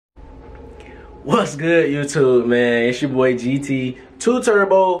What's good, YouTube, man? It's your boy GT2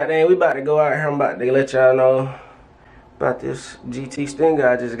 Turbo. Dang, we about to go out here. I'm about to let y'all know about this GT Stinger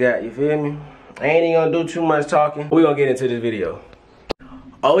I just got, you feel me? I ain't even gonna do too much talking. We gonna get into this video.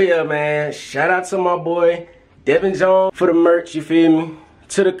 Oh yeah, man. Shout out to my boy, Devin Jones, for the merch, you feel me?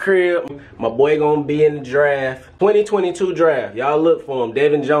 To the crib. My boy gonna be in the draft. 2022 draft. Y'all look for him.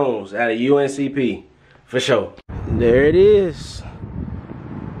 Devin Jones out of UNCP. For sure. There it is.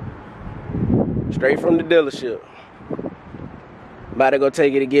 Straight from the dealership. About to go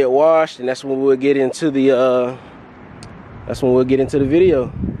take it to get washed, and that's when we'll get into the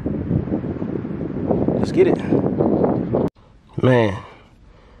video. Let's get it. Man,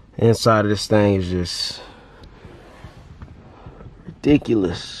 inside of this thing is just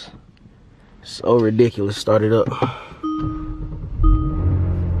ridiculous. So ridiculous. Start it up.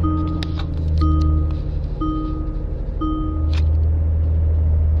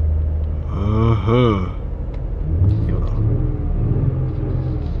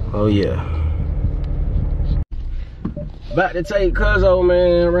 Oh yeah. About to take Cuzzo,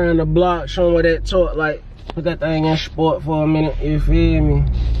 man, around the block, show him what that torque like. Put that thing in sport for a minute, you feel me?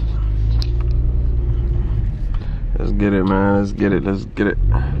 Let's get it, man. Let's get it. Let's get it.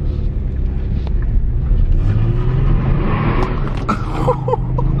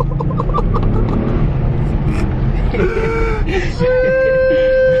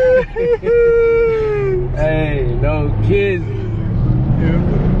 Hey, no kids.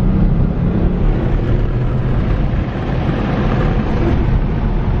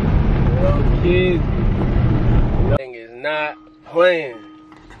 No kids. That thing is not playing.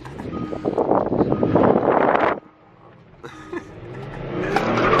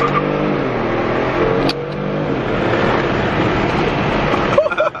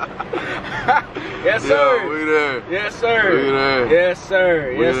 Yes, sir. Yeah, we there. Yes, sir. We there. Yes,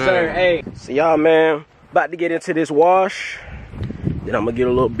 sir. We Yes, there. sir. Hey, so y'all, man, about to get into this wash. Then I'm gonna get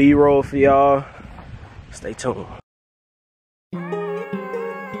a little B-roll for y'all. Stay tuned.